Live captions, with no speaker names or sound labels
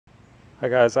Hi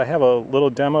guys, I have a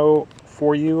little demo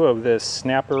for you of this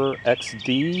Snapper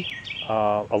XD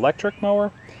electric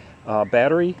mower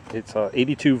battery. It's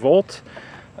 82 volt.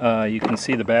 You can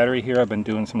see the battery here. I've been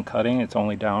doing some cutting. It's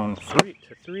only down 3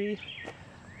 to 3.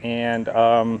 And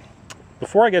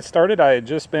before I get started, I had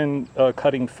just been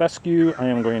cutting fescue. I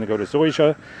am going to go to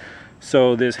zoysia.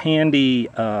 So this handy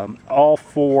all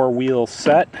 4-wheel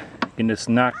set, you can just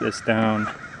knock this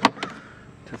down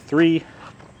to 3.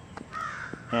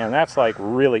 And that's like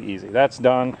really easy. That's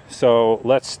done. So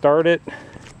let's start it.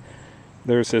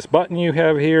 There's this button you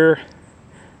have here.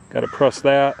 Got to press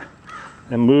that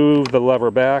and move the lever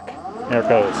back. There it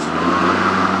goes.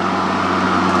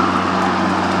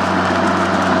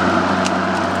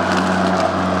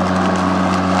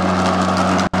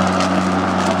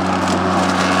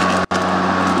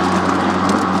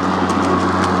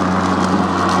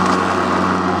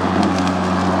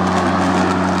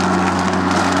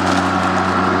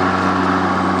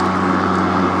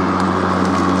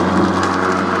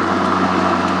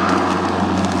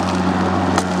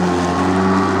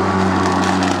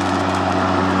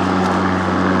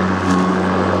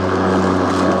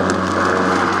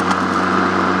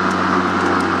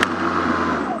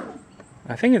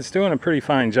 I think it's doing a pretty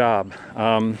fine job.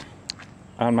 On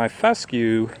my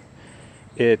fescue,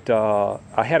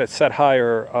 I had it set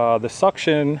higher. The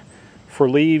suction for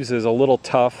leaves is a little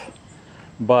tough,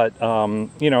 but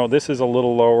you know, this is a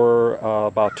little lower,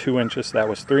 about 2 inches. That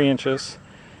was 3 inches,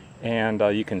 and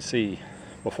you can see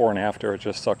before and after it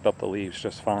just sucked up the leaves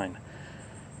just fine.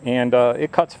 And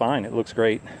it cuts fine. It looks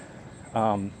great.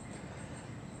 So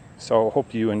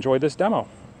hope you enjoy this demo.